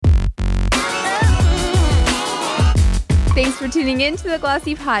Thanks for tuning in to the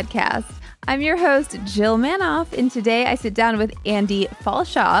Glossy Podcast. I'm your host, Jill Manoff, and today I sit down with Andy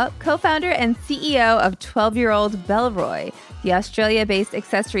Fallshaw, co-founder and CEO of 12-year-old Bellroy, the Australia-based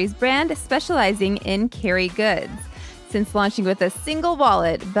accessories brand specializing in carry goods. Since launching with a single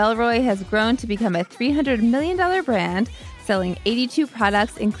wallet, Bellroy has grown to become a $300 million brand, selling 82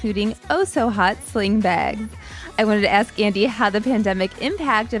 products, including oh-so-hot sling bags. I wanted to ask Andy how the pandemic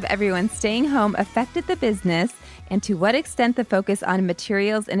impact of everyone staying home affected the business, and to what extent the focus on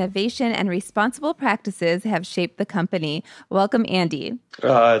materials innovation and responsible practices have shaped the company. Welcome, Andy.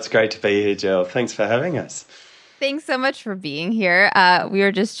 Oh, it's great to be here, Jill. Thanks for having us. Thanks so much for being here. We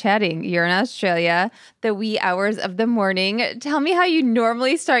were just chatting. You're in Australia, the wee hours of the morning. Tell me how you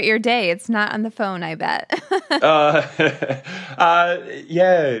normally start your day. It's not on the phone, I bet.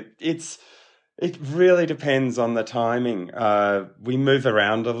 It really depends on the timing. We move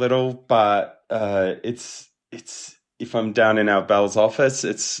around a little, but it's if I'm down in our Bell's office,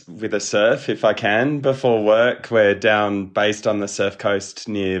 it's with a surf if I can before work. We're based on the surf coast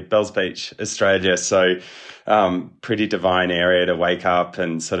near Bells Beach, Australia. So pretty divine area to wake up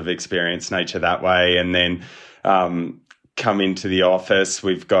and sort of experience nature that way. And then come into the office.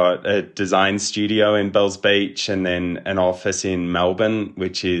 We've got a design studio in Bells Beach and then an office in Melbourne,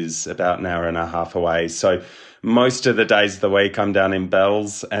 which is about an hour and a half away. So most of the days of the week I'm down in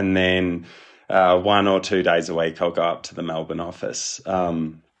Bells, and then 1 or 2 days a week I'll go up to the Melbourne office.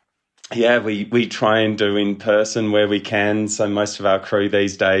 We try and do in person where we can. So most of our crew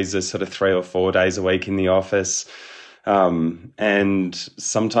these days are sort of 3 or 4 days a week in the office. And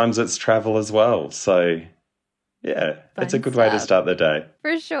sometimes it's travel as well. So yeah, it's a good way to start the day.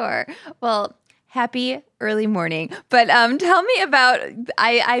 For sure. Well, happy early morning. But tell me about,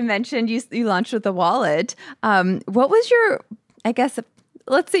 I mentioned you launched with a wallet. What was your,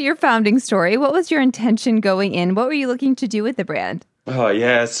 let's say your founding story. What was your intention going in? What were you looking to do with the brand? Oh,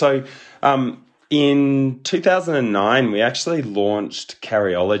 yeah. So in 2009, we actually launched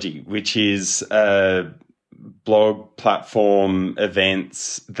Carryology, which is a blog platform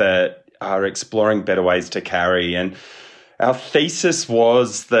events that are exploring better ways to carry. And our thesis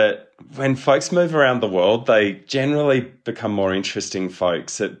was that when folks move around the world, they generally become more interesting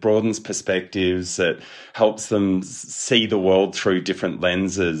folks. It broadens perspectives. It helps them see the world through different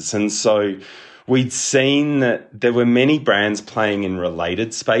lenses. And so we'd seen that there were many brands playing in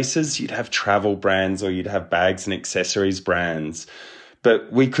related spaces. You'd have travel brands or you'd have bags and accessories brands.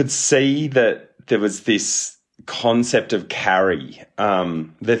 But we could see that there was this concept of carry,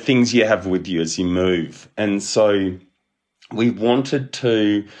 the things you have with you as you move. And so we wanted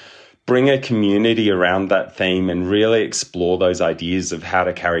to bring a community around that theme and really explore those ideas of how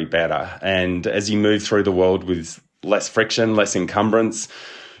to carry better. And as you move through the world with less friction, less encumbrance,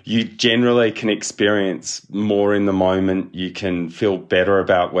 you generally can experience more in the moment. You can feel better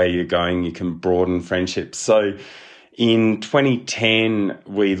about where you're going. You can broaden friendships. So in 2010,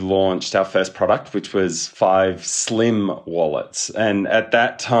 we launched our first product, which was 5 slim wallets. And at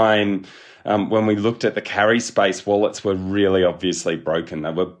that time, when we looked at the carry space, wallets were really obviously broken.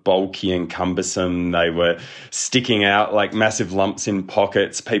 They were bulky and cumbersome. They were sticking out like massive lumps in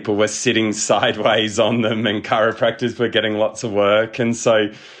pockets. People were sitting sideways on them, and chiropractors were getting lots of work. And so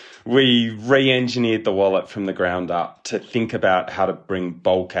we re-engineered the wallet from the ground up to think about how to bring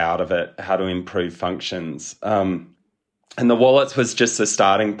bulk out of it, how to improve functions. And the wallets was just the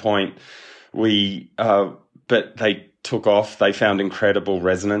starting point. But they took off. They found incredible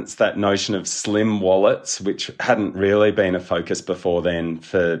resonance. That notion of slim wallets, which hadn't really been a focus before then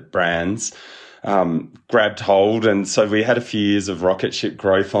for brands, grabbed hold. And so we had a few years of rocket ship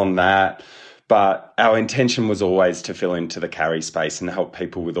growth on that. But our intention was always to fill into the carry space and help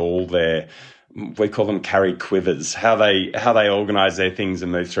people with all their, we call them carry quivers, how they organize their things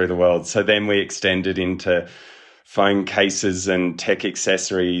and move through the world. So then we extended into phone cases and tech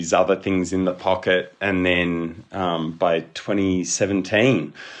accessories, other things in the pocket. And then by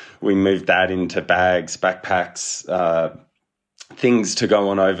 2017, we moved that into bags, backpacks, things to go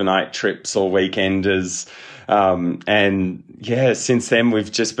on overnight trips or weekenders. And yeah, since then,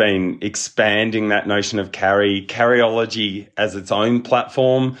 we've just been expanding that notion of carry. Carryology as its own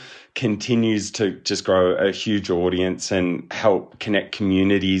platform continues to just grow a huge audience and help connect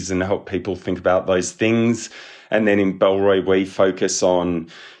communities and help people think about those things. And then in Bellroy, we focus on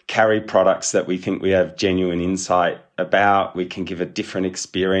carry products that we think we have genuine insight about. We can give a different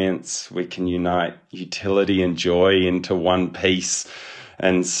experience. We can unite utility and joy into one piece.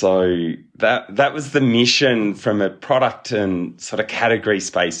 And so that was the mission from a product and sort of category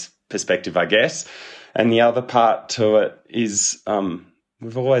space perspective, I guess. And the other part to it is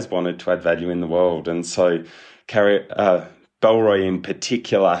we've always wanted to add value in the world. And so Bellroy in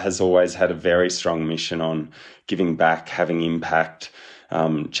particular has always had a very strong mission on giving back, having impact,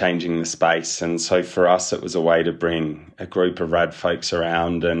 changing the space. And so for us, it was a way to bring a group of rad folks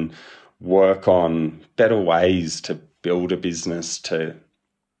around and work on better ways to build a business, to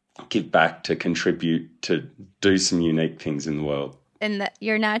give back, to contribute, to do some unique things in the world. And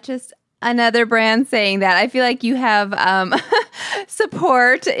you're not just another brand saying that. I feel like you have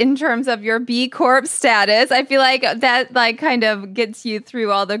support in terms of your B Corp status. I feel like that kind of gets you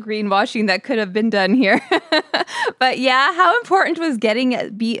through all the greenwashing that could have been done here. But yeah, how important was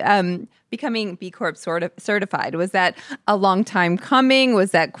becoming B Corp sort of certified? Was that a long time coming?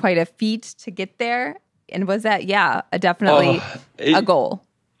 Was that quite a feat to get there? And was that, definitely a goal?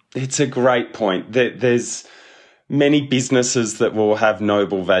 It's a great point. There's many businesses that will have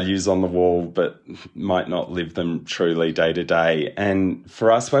noble values on the wall but might not live them truly day to day. And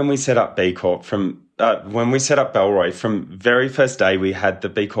for us, when we set up B Corp, when we set up Bellroy, from very first day, we had the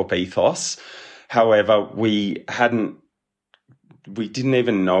B Corp ethos. However, we didn't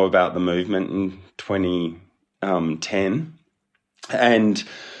even know about the movement in 2010. And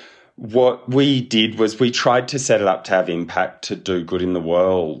what we did was we tried to set it up to have impact, to do good in the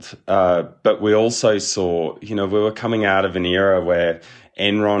world. But we also saw, we were coming out of an era where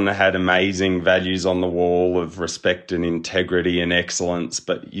Enron had amazing values on the wall of respect and integrity and excellence,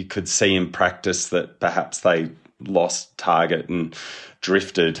 but you could see in practice that perhaps they lost target and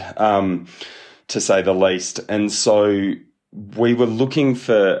drifted, to say the least. And so we were looking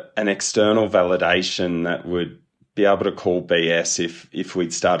for an external validation that would be able to call BS if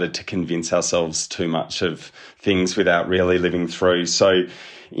we'd started to convince ourselves too much of things without really living through. So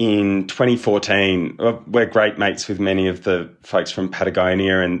in 2014, we're great mates with many of the folks from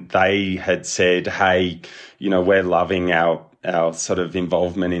Patagonia, and they had said, hey, we're loving our sort of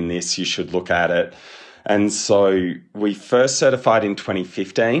involvement in this. You should look at it. And so we first certified in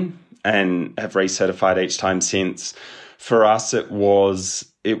 2015 and have recertified each time since. For us, it was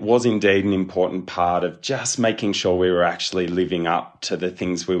indeed an important part of just making sure we were actually living up to the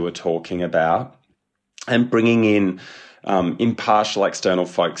things we were talking about and bringing in impartial external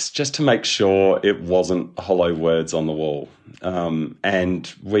folks just to make sure it wasn't hollow words on the wall.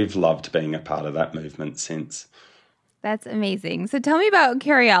 And we've loved being a part of that movement since. That's amazing. So tell me about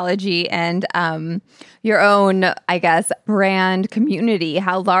Carryology and your own, I guess, brand community,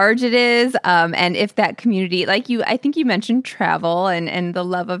 how large it is, and if that community, I think you mentioned travel and the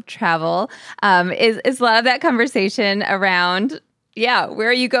love of travel, is a lot of that conversation around, where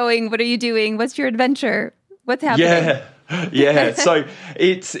are you going? What are you doing? What's your adventure? What's happening? Yeah. So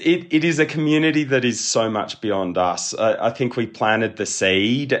it is a community that is so much beyond us. I think we planted the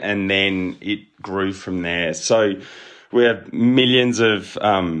seed and then it grew from there. So we have millions of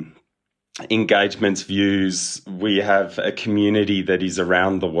engagements, views. We have a community that is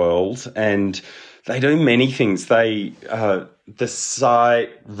around the world, and they do many things. The site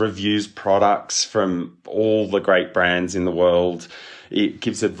reviews products from all the great brands in the world. It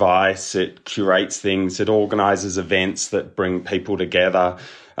gives advice. It curates things. It organises events that bring people together.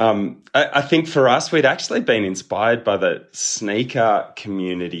 I think for us, we'd actually been inspired by the sneaker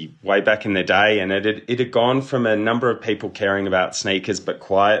community way back in the day, and it had gone from a number of people caring about sneakers but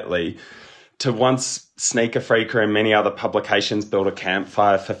quietly to once Sneaker Freaker and many other publications built a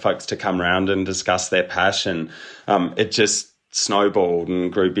campfire for folks to come around and discuss their passion. It just snowballed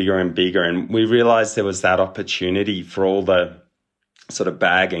and grew bigger and bigger, and we realised there was that opportunity for all the sort of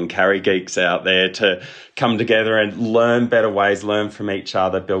bag and carry geeks out there to come together and learn better ways, learn from each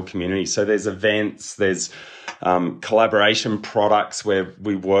other, build community. So there's events, there's collaboration products where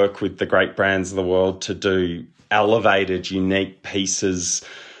we work with the great brands of the world to do elevated, unique pieces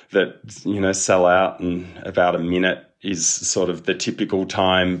that, sell out in about a minute is sort of the typical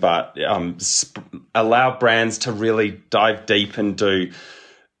time, but allow brands to really dive deep and do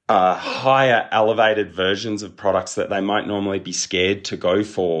higher elevated versions of products that they might normally be scared to go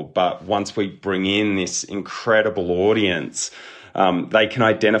for. But once we bring in this incredible audience, they can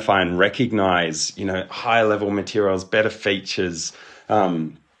identify and recognize, higher level materials, better features,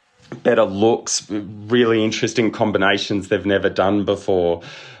 better looks, really interesting combinations they've never done before.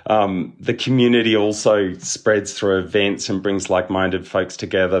 The community also spreads through events and brings like-minded folks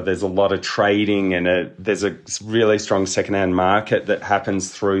together. There's a lot of trading and there's a really strong secondhand market that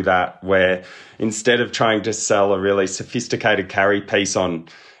happens through that, where instead of trying to sell a really sophisticated carry piece on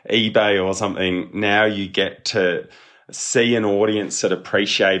eBay or something, now you get to see an audience that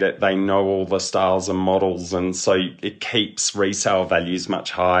appreciate it. They know all the styles and models, and so it keeps resale values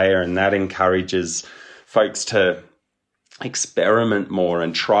much higher, and that encourages folks to experiment more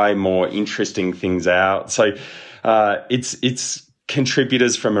and try more interesting things out. So it's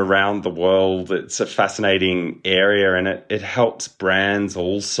contributors from around the world. It's a fascinating area, and it helps brands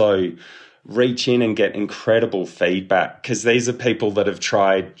also reach in and get incredible feedback, because these are people that have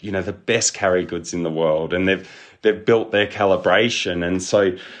tried, the best carry goods in the world, and they've built their calibration. And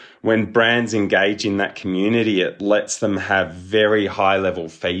so when brands engage in that community, it lets them have very high level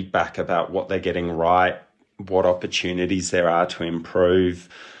feedback about what they're getting right, what opportunities there are to improve.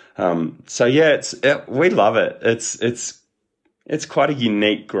 We love it. It's quite a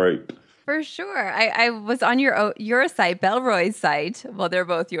unique group. For sure. I was on your site, Bellroy's site. Well, they're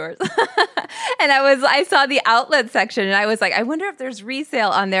both yours. And I saw the outlet section, and I was like, I wonder if there's resale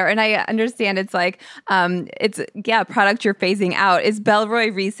on there. And I understand it's like, product you're phasing out. Is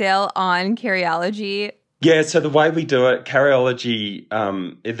Bellroy resale on Carryology? Yeah. So the way we do it, Carryology,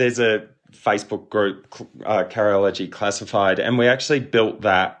 there's a Facebook group, Carryology Classified, and we actually built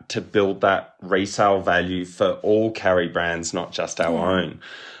that to build that resale value for all carry brands, not just our own.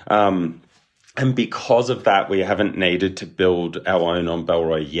 And because of that, we haven't needed to build our own on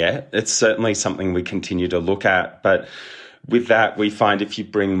Bellroy yet. It's certainly something we continue to look at, but with that, we find if you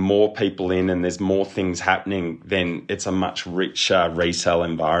bring more people in and there's more things happening, then it's a much richer resale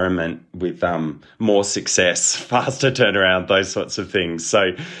environment with more success, faster turnaround, those sorts of things.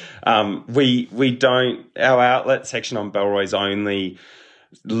 So our outlet section on Bellroy's only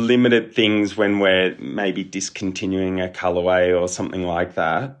limited things when we're maybe discontinuing a colorway or something like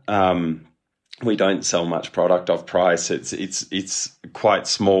that. We don't sell much product off price. It's quite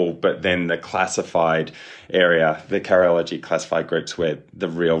small, but then the classified area, the Carryology classified groups, where the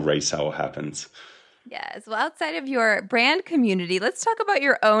real resale happens. Yes. Well, outside of your brand community, let's talk about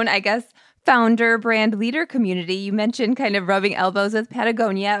your own, I guess, founder brand leader community. You mentioned kind of rubbing elbows with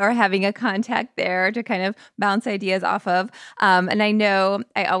Patagonia or having a contact there to kind of bounce ideas off of. And I know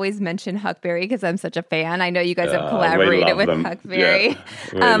I always mention Huckberry because I'm such a fan. I know you guys have collaborated with Huckberry.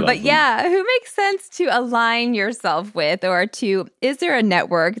 Yeah, who makes sense to align yourself with, or is there a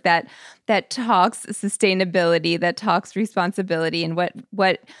network that talks sustainability, that talks responsibility, and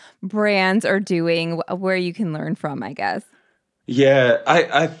what brands are doing, where you can learn from, I guess? Yeah,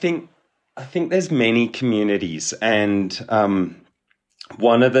 I think there's many communities, and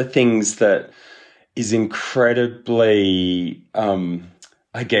one of the things that is incredibly,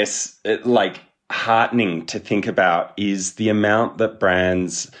 heartening to think about is the amount that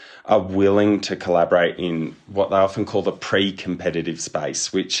brands are willing to collaborate in what they often call the pre-competitive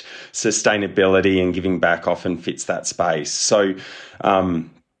space, which sustainability and giving back often fits that space. So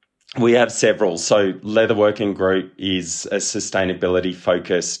we have several. So Leatherworking Group is a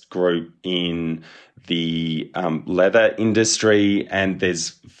sustainability-focused group in the leather industry, and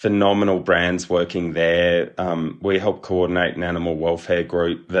there's phenomenal brands working there. We help coordinate an animal welfare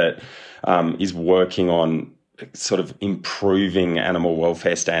group that is working on sort of improving animal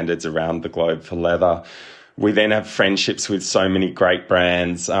welfare standards around the globe for leather. We then have friendships with so many great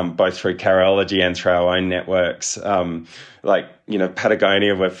brands, both through Carryology and through our own networks. Patagonia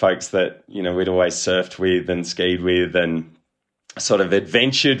were folks that, we'd always surfed with and skied with and sort of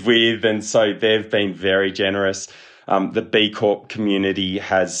adventured with. And so they've been very generous. The B Corp community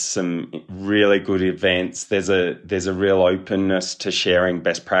has some really good events. There's a real openness to sharing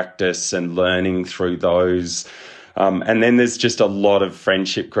best practice and learning through those. And then there's just a lot of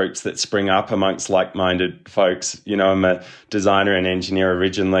friendship groups that spring up amongst like-minded folks. I'm a designer and engineer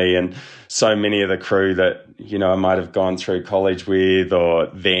originally, and so many of the crew that, I might have gone through college with or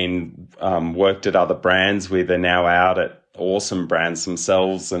then worked at other brands with are now out at awesome brands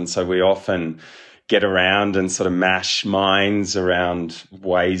themselves. And so we often get around and sort of mash minds around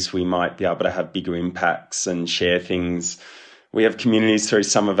ways we might be able to have bigger impacts and share things. We have communities through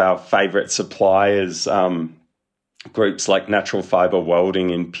some of our favourite suppliers, groups like Natural Fiber Welding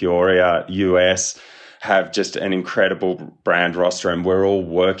in Peoria, US, have just an incredible brand roster, and we're all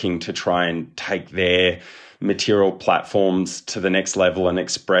working to try and take their material platforms to the next level and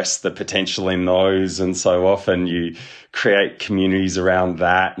express the potential in those. And so often you create communities around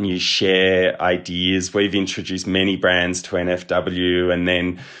that and you share ideas. We've introduced many brands to NFW, and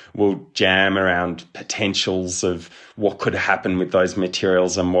then we'll jam around potentials of what could happen with those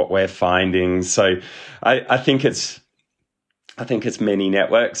materials and what we're finding. So I think it's many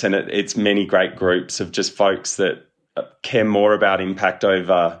networks, and it's many great groups of just folks that care more about impact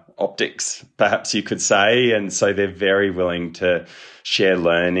over optics, perhaps you could say. And so they're very willing to share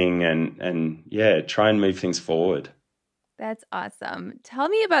learning and try and move things forward. That's awesome. Tell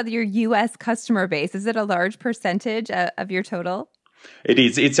me about your U.S. customer base. Is it a large percentage of your total? It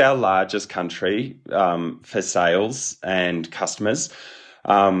is. It's our largest country for sales and customers,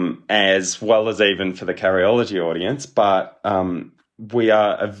 as well as even for the Carryology audience. But we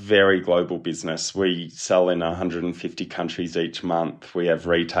are a very global business. We sell in 150 countries each month. We have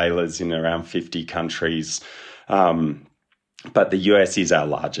retailers in around 50 countries. But the US is our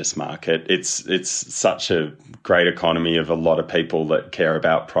largest market. It's such a great economy of a lot of people that care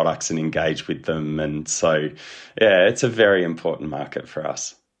about products and engage with them. And so, yeah, it's a very important market for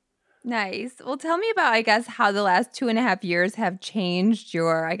us. Nice. Well, tell me about, I guess, how the last 2.5 years have changed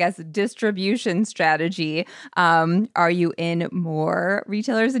your, I guess, distribution strategy. Are you in more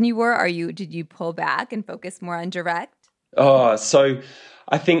retailers than you were? Did you pull back and focus more on direct? So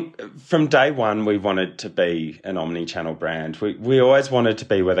I think from day one, we wanted to be an omnichannel brand. We always wanted to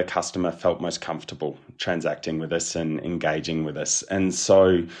be where the customer felt most comfortable transacting with us and engaging with us. And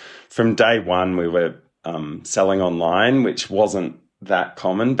so from day one, we were selling online, which wasn't that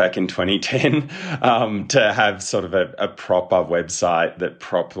common back in 2010, to have sort of a proper website that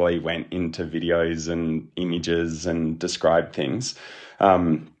properly went into videos and images and described things.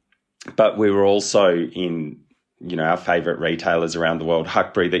 But we were also in, our favorite retailers around the world.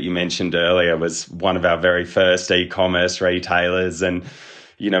 Huckberry, that you mentioned earlier, was one of our very first e-commerce retailers. And,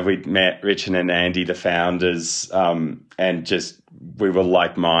 we'd met Richard and Andy, the founders, and just we were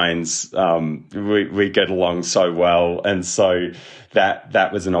like minds. We get along so well. And so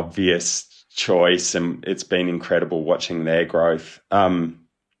that was an obvious choice. And it's been incredible watching their growth.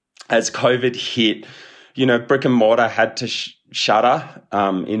 As COVID hit, brick and mortar had to shutter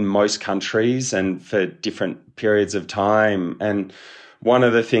in most countries and for different periods of time. And one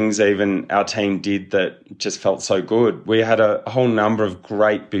of the things even our team did that just felt so good, we had a whole number of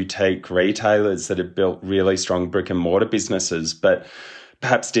great boutique retailers that had built really strong brick and mortar businesses, but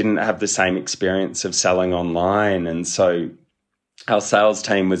perhaps didn't have the same experience of selling online. And so our sales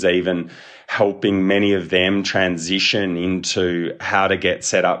team was even helping many of them transition into how to get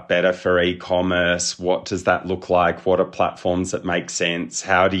set up better for e-commerce. What does that look like? What are platforms that make sense?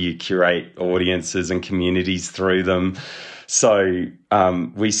 How do you curate audiences and communities through them? So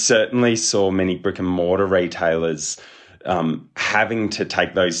we certainly saw many brick and mortar retailers having to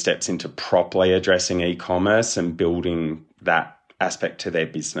take those steps into properly addressing e-commerce and building that aspect to their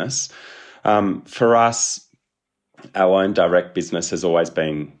business. For us, our own direct business has always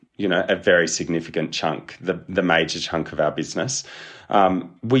been, a very significant chunk, the major chunk of our business.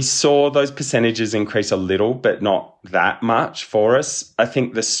 We saw those percentages increase a little, but not that much for us. I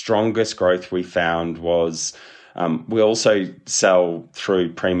think the strongest growth we found was we also sell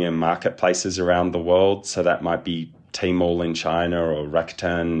through premium marketplaces around the world. So that might be Tmall in China or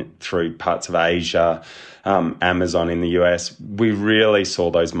Rakuten through parts of Asia, Amazon in the US. We really saw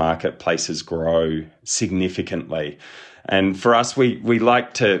those marketplaces grow significantly. And for us, we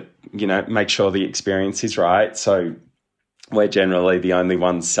like to, make sure the experience is right. So we're generally the only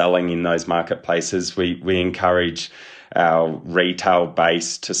ones selling in those marketplaces. We encourage our retail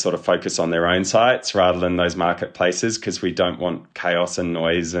base to sort of focus on their own sites rather than those marketplaces, because we don't want chaos and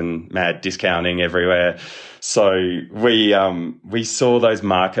noise and mad discounting everywhere. So we saw those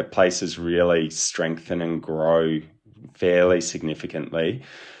marketplaces really strengthen and grow fairly significantly.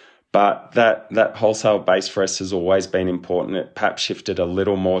 But that wholesale base for us has always been important. It perhaps shifted a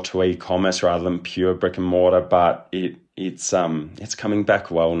little more to e-commerce rather than pure brick and mortar, but it's coming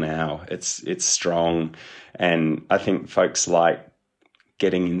back well now. It's strong, and I think folks like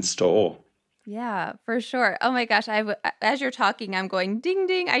getting in store. Yeah, for sure. Oh my gosh, as you're talking, I'm going ding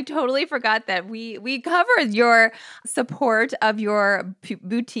ding. I totally forgot that we covered your support of your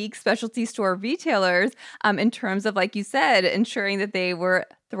boutique specialty store retailers in terms of, like you said, ensuring that they were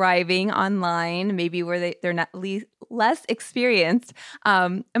thriving online, maybe where they're not less experienced.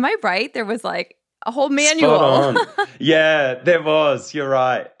 Am I right? There was like a whole manual. Spot on. Yeah, there was. You're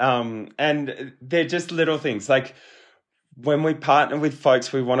right. And they're just little things like, when we partner with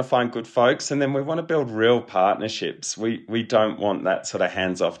folks, we want to find good folks, and then we want to build real partnerships. We don't want that sort of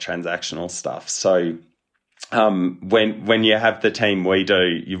hands-off transactional stuff. So when you have the team we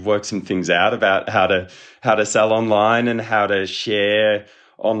do, you've worked some things out about how to sell online and how to share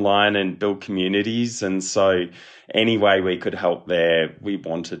online and build communities. And so any way we could help there, we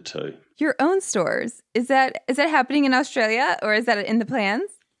wanted to. Your own stores, is that happening in Australia, or is that in the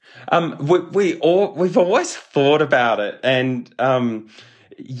plans? We've always thought about it, and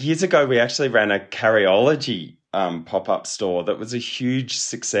years ago we actually ran a Carryology pop-up store that was a huge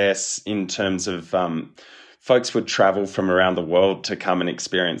success in terms of folks would travel from around the world to come and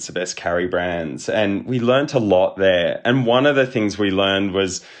experience the best carry brands, and we learnt a lot there. And one of the things we learned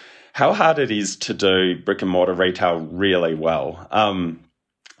was how hard it is to do brick and mortar retail really well.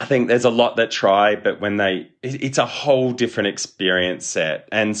 I think there's a lot that try, but it's a whole different experience set.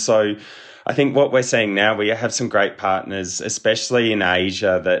 And so I think what we're seeing now, we have some great partners, especially in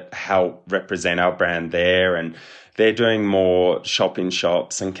Asia, that help represent our brand there. And they're doing more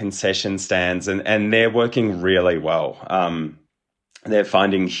shop-in-shops and concession stands, and they're working really well. They're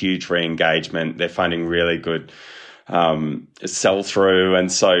finding huge re-engagement. They're finding really good sell-through.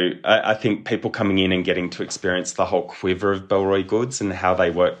 And so I think people coming in and getting to experience the whole quiver of Bellroy goods and how they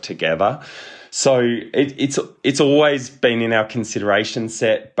work together. So it's always been in our consideration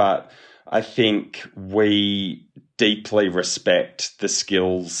set, but I think we deeply respect the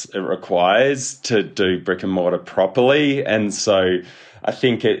skills it requires to do brick and mortar properly. And so I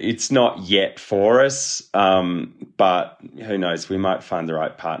think it's not yet for us, but who knows, we might find the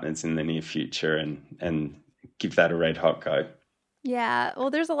right partners in the near future and give that a red hot go. Yeah,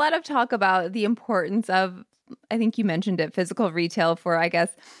 well, there's a lot of talk about the importance of, I think you mentioned it, physical retail for, I guess,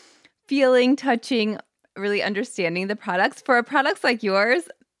 feeling, touching, really understanding the products. For products like yours,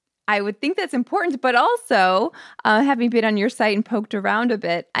 I would think that's important, but also having been on your site and poked around a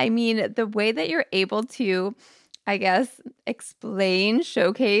bit, I mean, the way that you're able to, I guess, explain,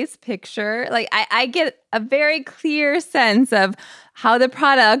 showcase, picture, like I get a very clear sense of how the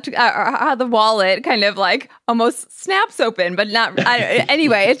product or how the wallet kind of like almost snaps open, but not,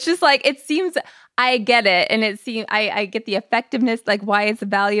 anyway, it's just like, it seems, I get it. And it seems, I get the effectiveness, like why it's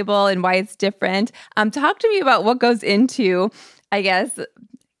valuable and why it's different. Talk to me about what goes into, I guess,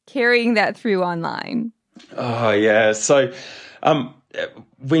 carrying that through online. Oh, yeah. So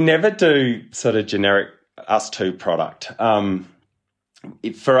we never do sort of generic us two product.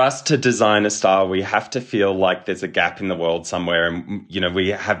 For us to design a style, we have to feel like there's a gap in the world somewhere. And, you know, we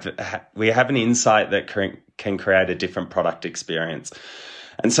have an insight that can create a different product experience.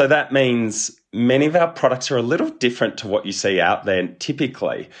 And so that means many of our products are a little different to what you see out there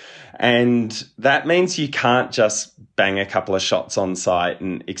typically. And that means you can't just bang a couple of shots on site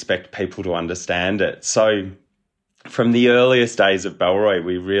and expect people to understand it. So from the earliest days of Bellroy,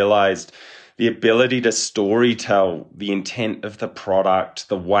 we realized the ability to storytell the intent of the product,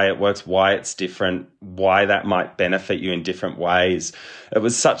 the way it works, why it's different, why that might benefit you in different ways. It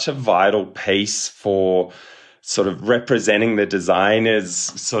was such a vital piece for sort of representing the designer's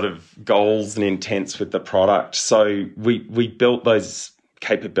sort of goals and intents with the product. So we built those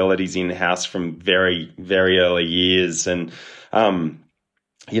capabilities in-house from very, very early years. And,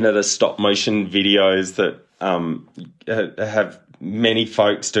 the stop motion videos that have many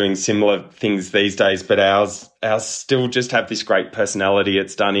folks doing similar things these days, but ours still just have this great personality.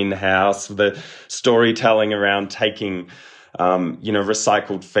 It's done in-house. The storytelling around taking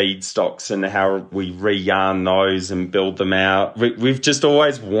recycled feedstocks and how we re-yarn those and build them out. We've just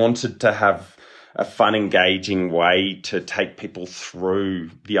always wanted to have a fun, engaging way to take people through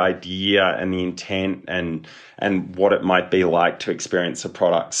the idea and the intent and what it might be like to experience a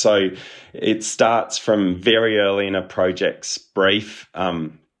product. So it starts from very early in a project's brief.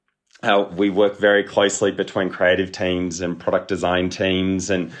 We work very closely between creative teams and product design teams,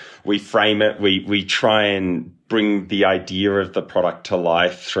 and we frame it. We try and bring the idea of the product to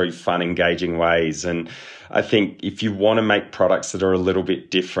life through fun, engaging ways. And I think if you want to make products that are a little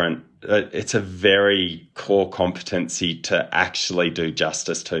bit different, it's a very core competency to actually do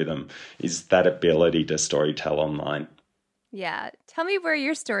justice to them, is that ability to storytell online. Yeah. Tell me where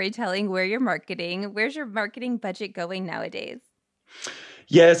you're storytelling, where you're marketing. Where's your marketing budget going nowadays?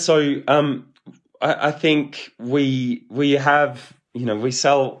 Yeah, so I think we have, we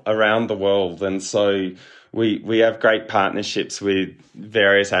sell around the world, and so we have great partnerships with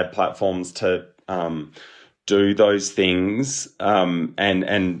various ad platforms to do those things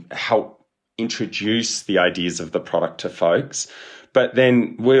and help introduce the ideas of the product to folks. But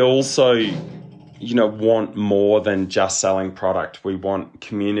then we also, want more than just selling product. We want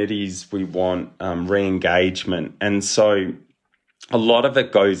communities, we want re-engagement. And so a lot of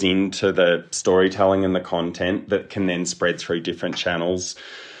it goes into the storytelling and the content that can then spread through different channels.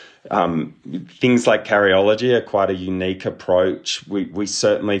 Things like Carryology are quite a unique approach. We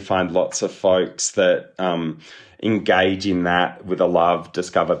certainly find lots of folks that engage in that with a love,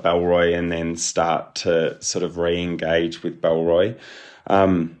 discover Bellroy, and then start to sort of re-engage with Bellroy.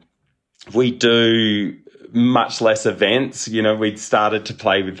 We do much less events. We'd started to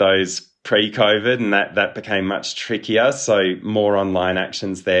play with those pre-COVID, and that became much trickier, so more online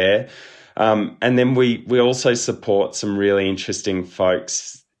actions there. And then we also support some really interesting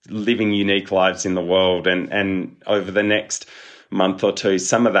folks living unique lives in the world, and over the next month or two,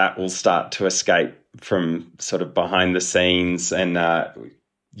 some of that will start to escape from sort of behind the scenes, and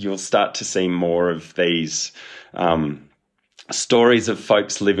you'll start to see more of these stories of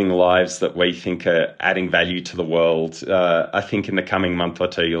folks living lives that we think are adding value to the world. I think in the coming month or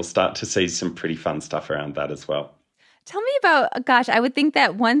two, you'll start to see some pretty fun stuff around that as well. Tell me about, gosh, I would think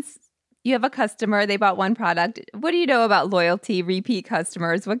that once you have a customer, they bought one product. What do you know about loyalty, repeat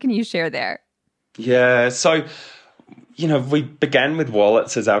customers? What can you share there? Yeah, so, we began with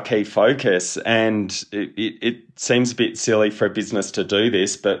wallets as our key focus, and it seems a bit silly for a business to do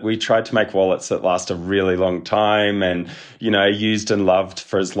this, but we tried to make wallets that last a really long time and, used and loved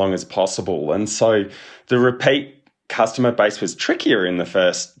for as long as possible. And so the repeat customer base was trickier in the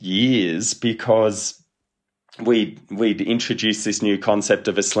first years because we'd introduce this new concept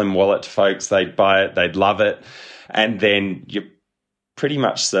of a slim wallet to folks. They'd buy it, they'd love it, and then you pretty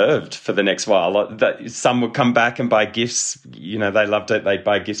much served for the next while. Some would come back and buy gifts. They loved it. They'd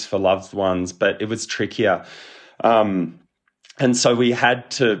buy gifts for loved ones, but it was trickier. And so we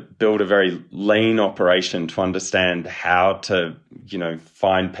had to build a very lean operation to understand how to,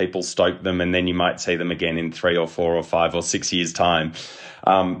 find people, stoke them, and then you might see them again in 3 or 4 or 5 or 6 years' time.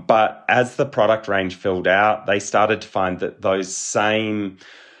 But as the product range filled out, they started to find that those same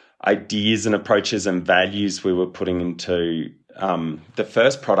ideas and approaches and values we were putting into the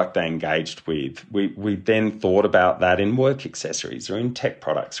first product they engaged with, we then thought about that in work accessories or in tech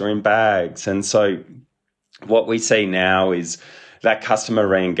products or in bags. And so what we see now is that customer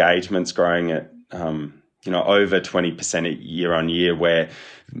re-engagement's growing at, over 20% year on year, where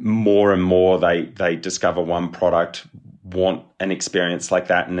more and more they discover one product, want an experience like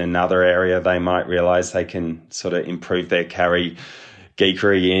that in another area. They might realize they can sort of improve their carry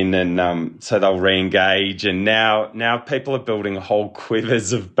geekery in, and so they'll re-engage. And now people are building whole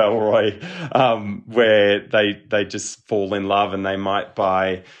quivers of Bellroy where they just fall in love, and they might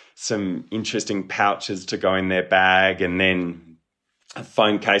buy some interesting pouches to go in their bag, and then a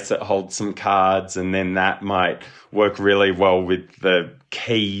phone case that holds some cards, and then that might work really well with the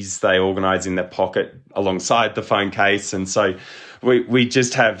keys they organize in their pocket alongside the phone case. And so we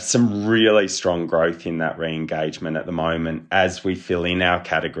just have some really strong growth in that re-engagement at the moment as we fill in our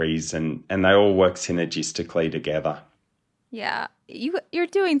categories, and they all work synergistically together. Yeah, you're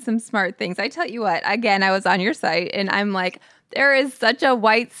doing some smart things. I tell you what, again, I was on your site and I'm like, there is such a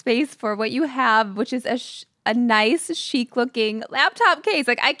white space for what you have, which is a nice, chic-looking laptop case.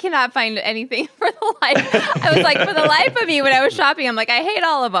 Like, I cannot find anything for the life. I was like, for the life of me, when I was shopping, I'm like, I hate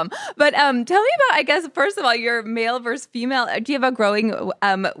all of them. But tell me about, I guess, first of all, your male versus female. Do you have a growing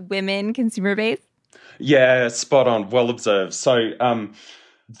women consumer base? Yeah, spot on. Well observed. So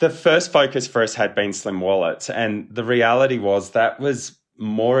the first focus for us had been slim wallets, and the reality was that was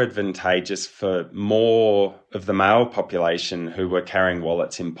more advantageous for more of the male population who were carrying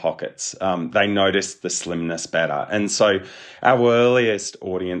wallets in pockets. They noticed the slimness better. And so our earliest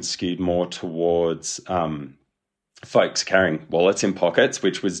audience skewed more towards folks carrying wallets in pockets,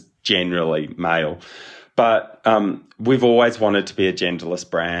 which was generally male. But we've always wanted to be a genderless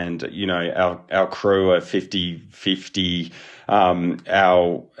brand. Our crew are 50-50.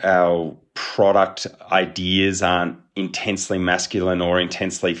 Our product ideas aren't intensely masculine or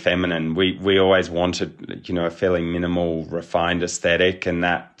intensely feminine. We always wanted, a fairly minimal, refined aesthetic, and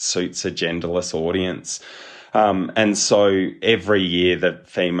that suits a genderless audience. And so every year the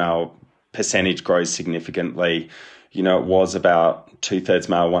female percentage grows significantly. It was about 2/3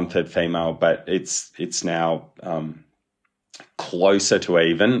 male, 1/3 female, but it's now closer to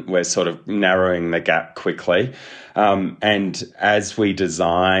even. We're sort of narrowing the gap quickly. And as we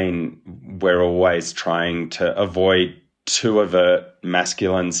design, we're always trying to avoid too overt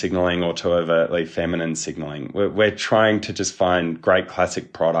masculine signaling or too overtly feminine signaling. We're trying to just find great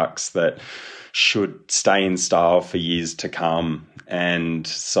classic products that should stay in style for years to come. And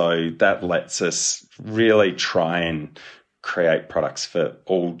so that lets us really try and create products for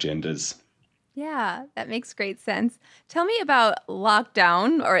all genders. Yeah, that makes great sense. Tell me about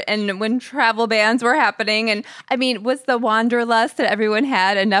lockdown and when travel bans were happening. And I mean, was the wanderlust that everyone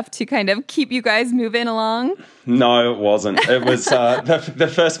had enough to kind of keep you guys moving along? No, it wasn't. It was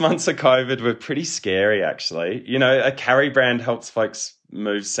the first months of COVID were pretty scary, actually. A carry brand helps folks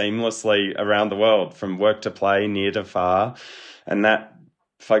move seamlessly around the world from work to play, near to far, and that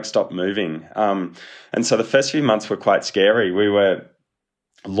folks stopped moving. And so the first few months were quite scary. We were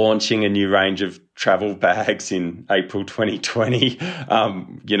launching a new range of travel bags in April 2020.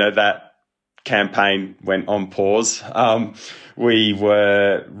 That campaign went on pause. We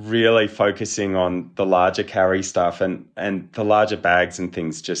were really focusing on the larger carry stuff, and the larger bags and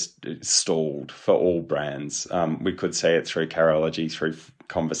things just stalled for all brands. We could see it through Carology, through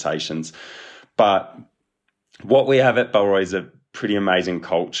conversations. But what we have at Bellroy is a pretty amazing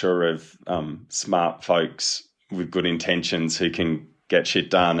culture of smart folks with good intentions who can get shit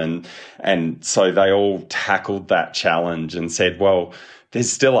done. And so they all tackled that challenge and said, well,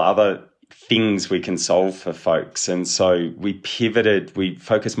 there's still other things we can solve for folks. And so we pivoted, we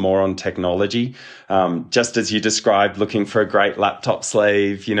focused more on technology, just as you described, looking for a great laptop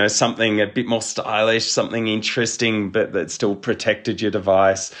sleeve, something a bit more stylish, something interesting, but that still protected your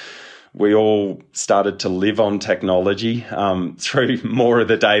device. We all started to live on technology through more of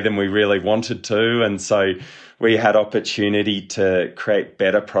the day than we really wanted to. And so we had opportunity to create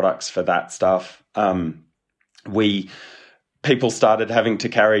better products for that stuff. People started having to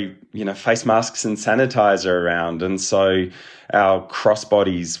carry, face masks and sanitizer around. And so our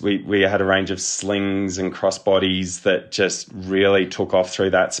crossbodies, we had a range of slings and crossbodies that just really took off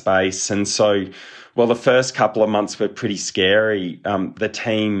through that space. And so, well, the first couple of months were pretty scary. The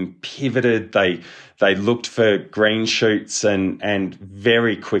team pivoted. They looked for green shoots and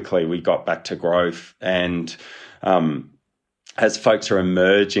very quickly we got back to growth. And as folks are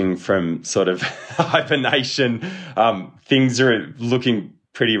emerging from sort of hibernation, things are looking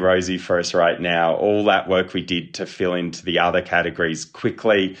pretty rosy for us right now. All that work we did to fill into the other categories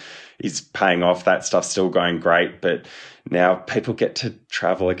quickly is paying off. That stuff's still going great, but now people get to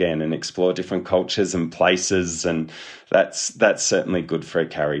travel again and explore different cultures and places, and that's certainly good for a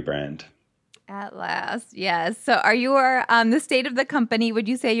Carry brand. At last, yes. So are you the state of the company, would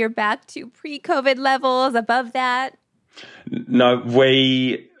you say you're back to pre-COVID levels, above that? No,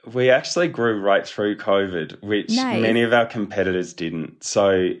 we actually grew right through COVID, which many of our competitors didn't.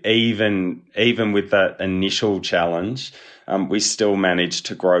 So even with that initial challenge, we still managed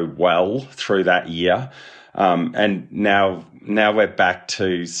to grow well through that year. And now we're back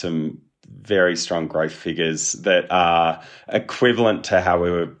to some very strong growth figures that are equivalent to how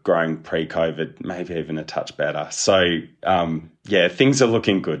we were growing pre-COVID, maybe even a touch better. So, things are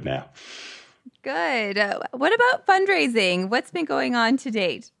looking good now. Good. What about fundraising? What's been going on to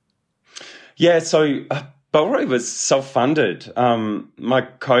date? Yeah, so Bellroy was self-funded. My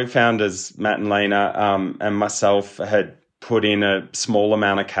co-founders, Matt and Lena, and myself had put in a small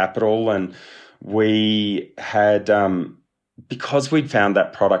amount of capital, and we had, because we'd found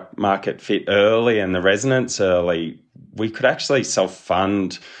that product market fit early and the resonance early, we could actually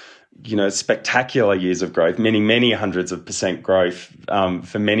self-fund spectacular years of growth, many hundreds of % growth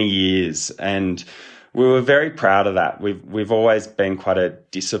for many years. And we were very proud of that. We've always been quite a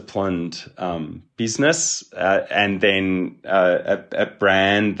disciplined business and then a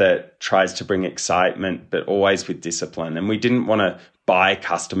brand that tries to bring excitement, but always with discipline. And we didn't want to buy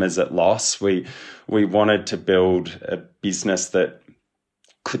customers at loss. We wanted to build a business that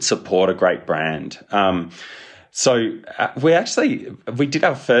could support a great brand. So we did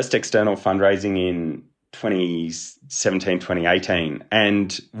our first external fundraising in 2017, 2018,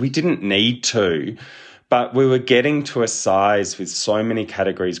 and we didn't need to, but we were getting to a size with so many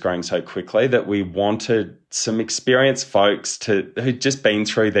categories growing so quickly that we wanted some experienced folks who'd just been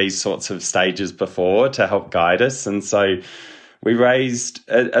through these sorts of stages before to help guide us. And so we raised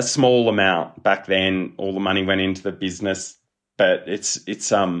a small amount back then. All the money went into the business, but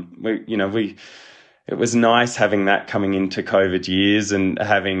it was nice having that coming into COVID years and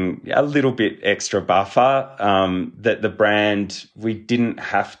having a little bit extra buffer, that the brand, we didn't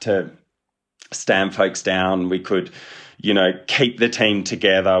have to stand folks down. We could, keep the team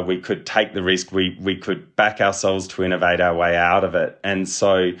together. We could take the risk. We could back ourselves to innovate our way out of it. And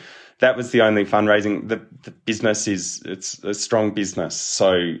so that was the only fundraising. The business it's a strong business.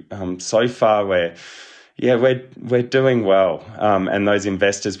 So, so far we're doing well. And those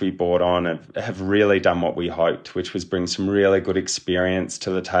investors we brought on have really done what we hoped, which was bring some really good experience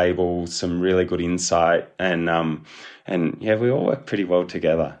to the table, some really good insight. And we all work pretty well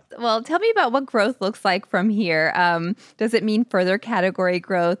together. Well, tell me about what growth looks like from here. Does it mean further category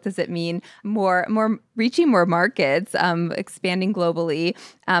growth? Does it mean more reaching more markets, expanding globally?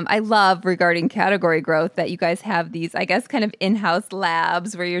 I love regarding category growth that you guys have these, I guess, kind of in-house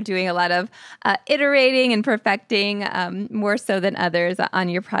labs where you're doing a lot of iterating and perfecting more so than others on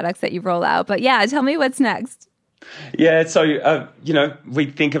your products that you roll out. But yeah, tell me what's next. Yeah, so, we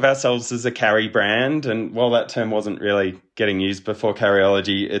think of ourselves as a Carry brand, and while that term wasn't really getting used before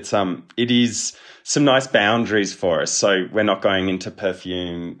Carryology, it is some nice boundaries for us. So we're not going into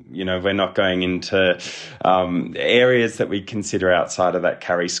perfume, we're not going into areas that we consider outside of that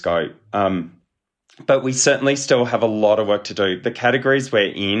Carry scope. But we certainly still have a lot of work to do. The categories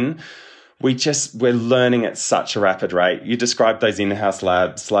we're in, we're learning at such a rapid rate. You described those in-house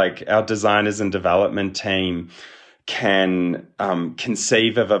labs, like our designers and development team can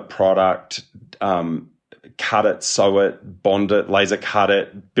conceive of a product, cut it, sew it, bond it, laser cut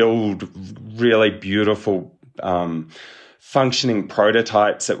it, build really beautiful functioning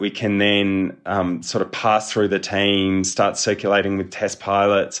prototypes that we can then sort of pass through the team, start circulating with test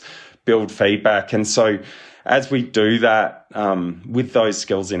pilots, build feedback. And so as we do that with those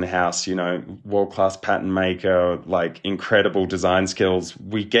skills in-house, world-class pattern maker, like incredible design skills,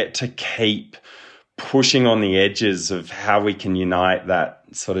 we get to keep pushing on the edges of how we can unite that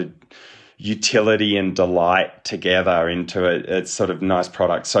sort of utility and delight together into a sort of nice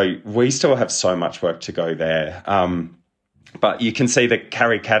product. So we still have so much work to go there. But you can see the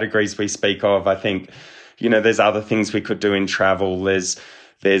carry categories we speak of. I think, there's other things we could do in travel.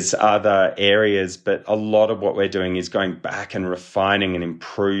 There's other areas, but a lot of what we're doing is going back and refining and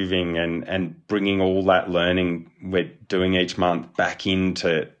improving and bringing all that learning we're doing each month back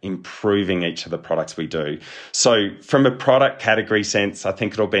into improving each of the products we do. So from a product category sense, I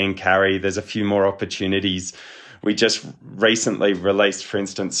think it'll be in carry. There's a few more opportunities. We just recently released, for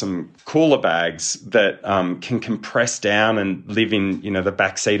instance, some cooler bags that can compress down and live in, the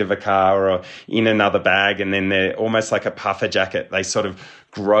back seat of a car or in another bag. And then they're almost like a puffer jacket. They sort of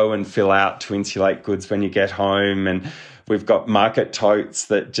grow and fill out to insulate goods when you get home. And we've got market totes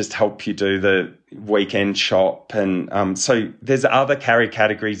that just help you do the weekend shop. And so there's other carry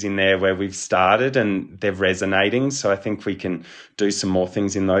categories in there where we've started and they're resonating. So I think we can do some more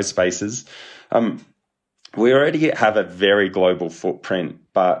things in those spaces. We already have a very global footprint,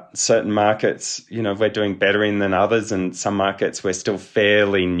 but certain markets, we're doing better in than others, and some markets we're still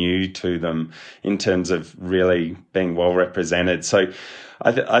fairly new to them in terms of really being well represented. So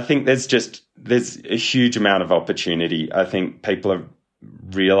I think there's a huge amount of opportunity. I think people are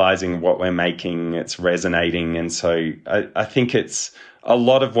realizing what we're making, it's resonating, and so I think it's a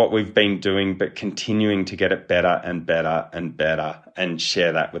lot of what we've been doing, but continuing to get it better and better and better and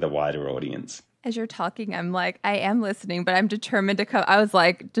share that with a wider audience. As you're talking, I'm like, I am listening, but I'm determined to come. I was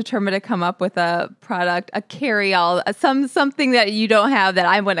like determined to come up with a product, a carry-all, something that you don't have that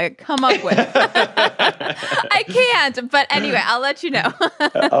I'm going to come up with. I can't, but anyway, I'll let you know.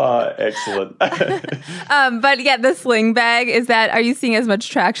 Oh, excellent. But yeah, the sling bag, are you seeing as much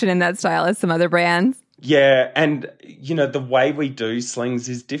traction in that style as some other brands? Yeah, and the way we do slings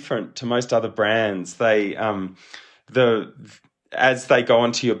is different to most other brands. They as they go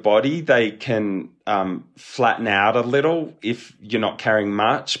onto your body, they can flatten out a little if you're not carrying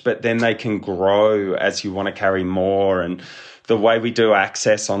much, but then they can grow as you want to carry more. And the way we do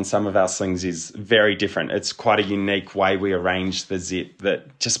access on some of our slings is very different. It's quite a unique way we arrange the zip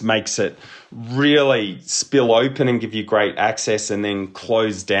that just makes it really spill open and give you great access, and then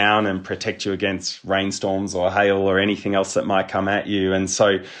close down and protect you against rainstorms or hail or anything else that might come at you. And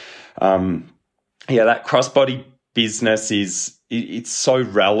so, that crossbody business it's so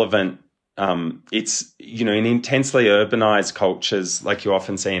relevant. It's, in intensely urbanized cultures like you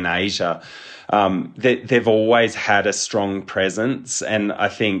often see in Asia, they've always had a strong presence. And I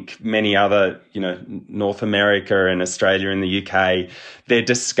think many other, North America and Australia and the UK, they're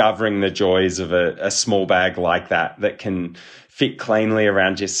discovering the joys of a small bag like that can fit cleanly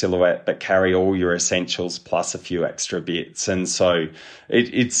around your silhouette, but carry all your essentials plus a few extra bits. And so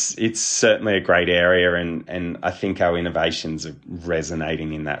it's certainly a great area. And I think our innovations are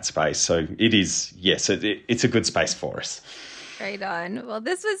resonating in that space. So it is, yes, it's a good space for us. Right on. Well,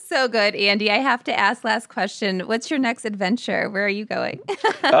 this was so good, Andy. I have to ask last question. What's your next adventure? Where are you going?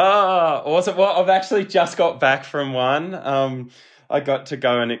 Awesome. Well, I've actually just got back from one. I got to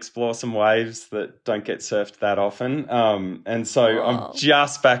go and explore some waves that don't get surfed that often. And so I'm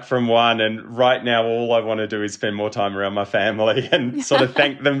just back from one. And right now, all I want to do is spend more time around my family and sort of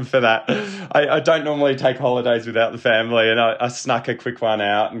thank them for that. I don't normally take holidays without the family. And I snuck a quick one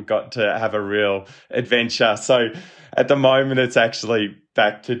out and got to have a real adventure. So at the moment, it's actually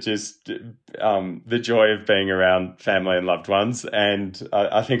back to just the joy of being around family and loved ones. And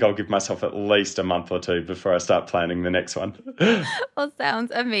I think I'll give myself at least a month or two before I start planning the next one. Well,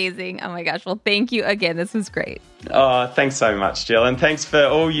 sounds amazing. Oh my gosh. Well, thank you again. This was great. Oh, thanks so much, Jill. And thanks for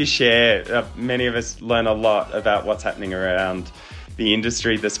all you share. Many of us learn a lot about what's happening around the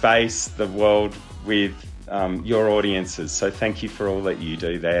industry, the space, the world with your audiences. So thank you for all that you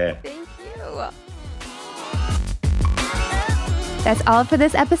do there. Thank you. That's all for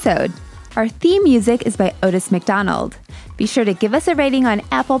this episode. Our theme music is by Otis McDonald. Be sure to give us a rating on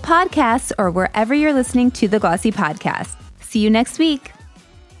Apple Podcasts or wherever you're listening to the Glossy Podcast. See you next week.